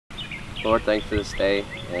Lord, thank you for this day,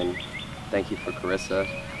 and thank you for Karissa,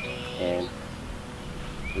 and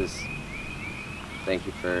just thank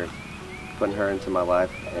you for putting her into my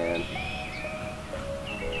life, and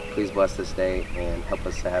please bless this day and help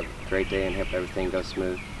us to have a great day and help everything go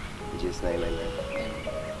smooth. In Jesus' name, amen.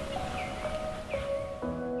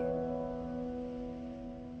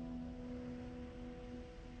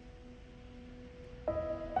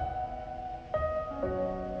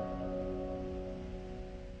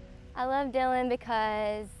 I love Dillin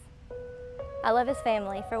because I love his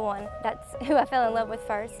family, for one. That's who I fell in love with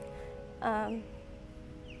first.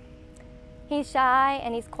 He's shy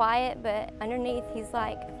and he's quiet, but underneath he's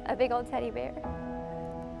like a big old teddy bear.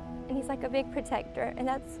 And he's like a big protector, and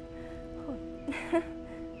that's...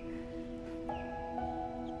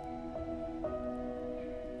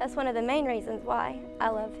 that's one of the main reasons why I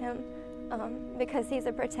love him, because he's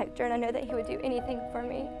a protector, and I know that he would do anything for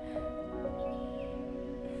me.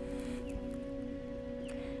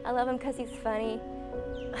 I love him because he's funny.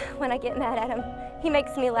 When I get mad at him, he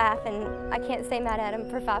makes me laugh, and I can't stay mad at him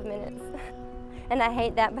for 5 minutes. And I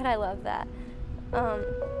hate that, but I love that.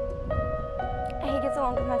 He gets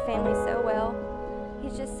along with my family so well.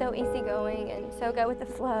 He's just so easygoing and so go with the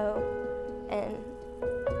flow. And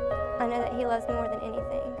I know that he loves me more than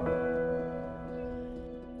anything.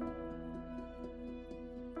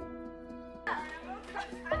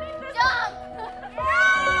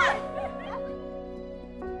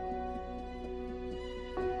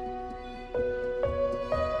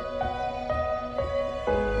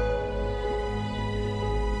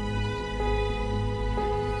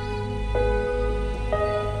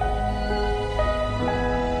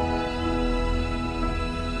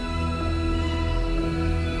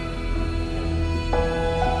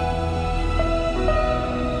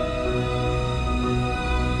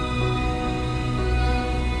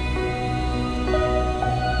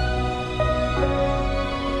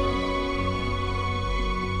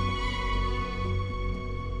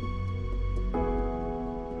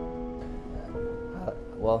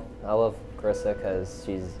 Well, I love Karissa because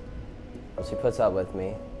she puts up with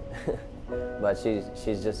me, but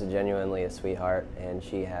she's just genuinely a sweetheart, and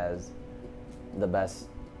she has the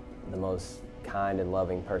most kind and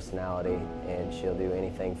loving personality, and she'll do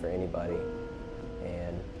anything for anybody,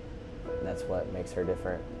 and that's what makes her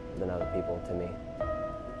different than other people to me.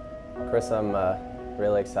 Karissa, I'm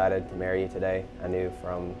really excited to marry you today. I knew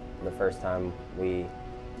from the first time we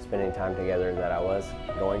spending time together that I was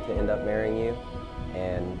going to end up marrying you.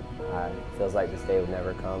 And it feels like this day would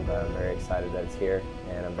never come, but I'm very excited that it's here,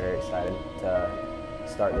 and I'm very excited to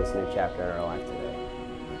start this new chapter in our life today.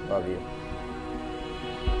 Love you.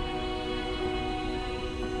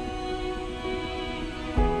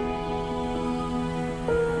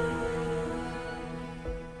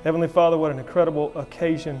 Heavenly Father, what an incredible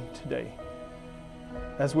occasion today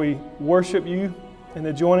as we worship you in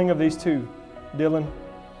the joining of these two, Dillin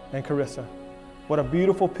and Karissa. What a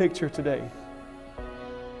beautiful picture today,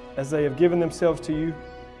 as they have given themselves to you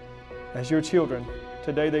as your children.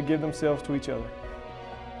 Today they give themselves to each other.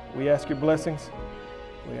 We ask your blessings,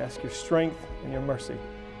 we ask your strength and your mercy.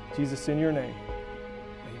 Jesus, in your name,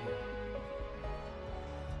 amen.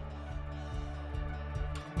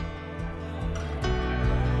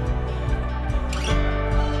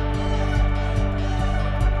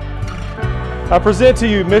 I present to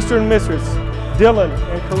you Mr. and Mrs. Dillin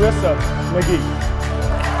and Karissa McGee.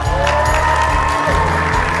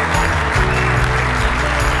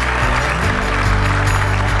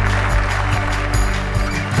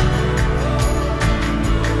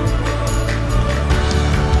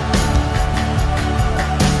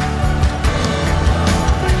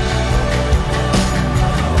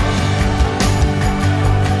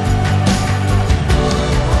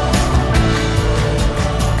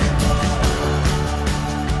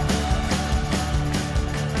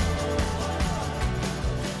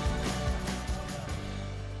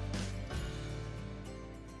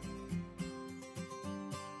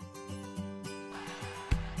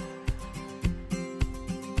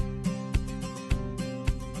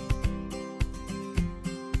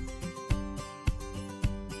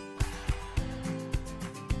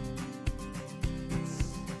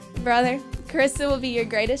 Brother, Karissa will be your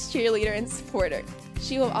greatest cheerleader and supporter.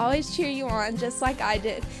 She will always cheer you on just like I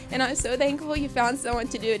did, and I'm so thankful you found someone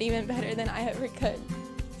to do it even better than I ever could.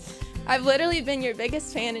 I've literally been your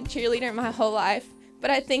biggest fan and cheerleader my whole life,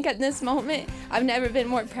 but I think at this moment, I've never been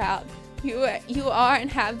more proud. You are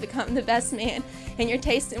and have become the best man, and your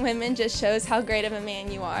taste in women just shows how great of a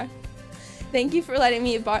man you are. Thank you for letting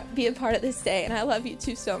me be a part of this day, and I love you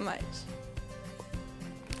too so much.